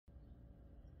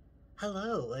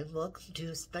Hello, and welcome to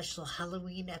a special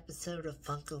Halloween episode of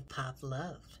Funko Pop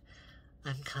Love.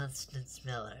 I'm Constance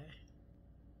Miller.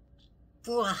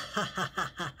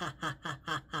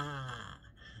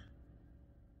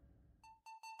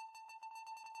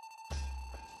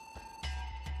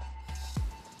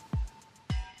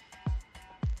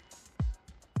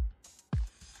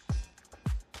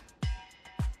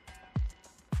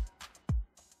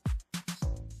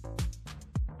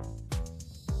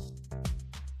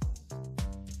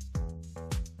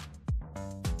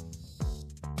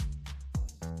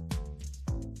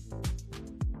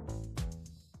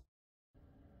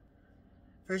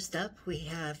 First up, we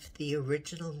have the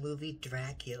original movie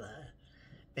Dracula,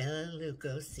 Bela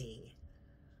Lugosi.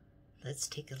 Let's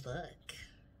take a look.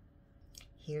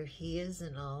 Here he is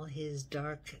in all his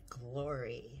dark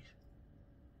glory.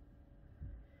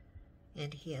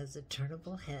 And he has a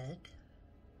turnable head,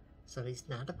 so he's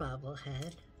not a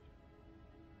bobblehead.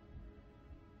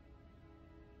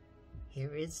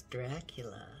 Here is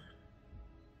Dracula.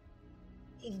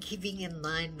 In keeping in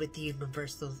line with the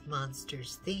Universal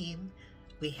Monsters theme,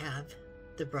 we have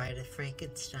the Bride of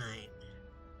Frankenstein.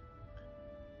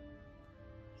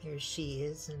 Here she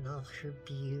is in all her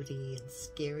beauty and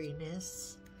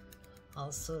scariness,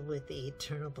 also with a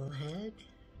turnable head.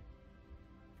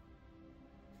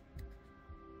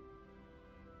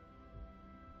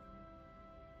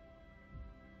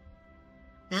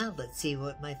 Now let's see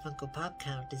what my Funko Pop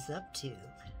count is up to.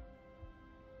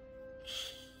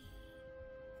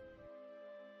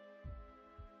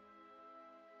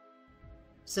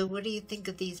 So what do you think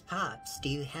of these pops? Do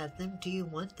you have them? Do you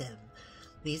want them?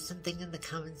 Leave something in the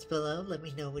comments below. Let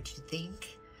me know what you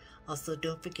think. Also,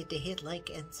 don't forget to hit like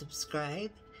and subscribe.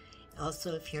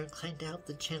 Also, if you're inclined to help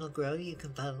the channel grow, you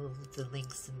can follow the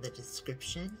links in the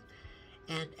description.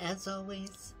 And as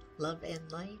always, love and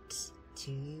light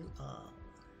to you all.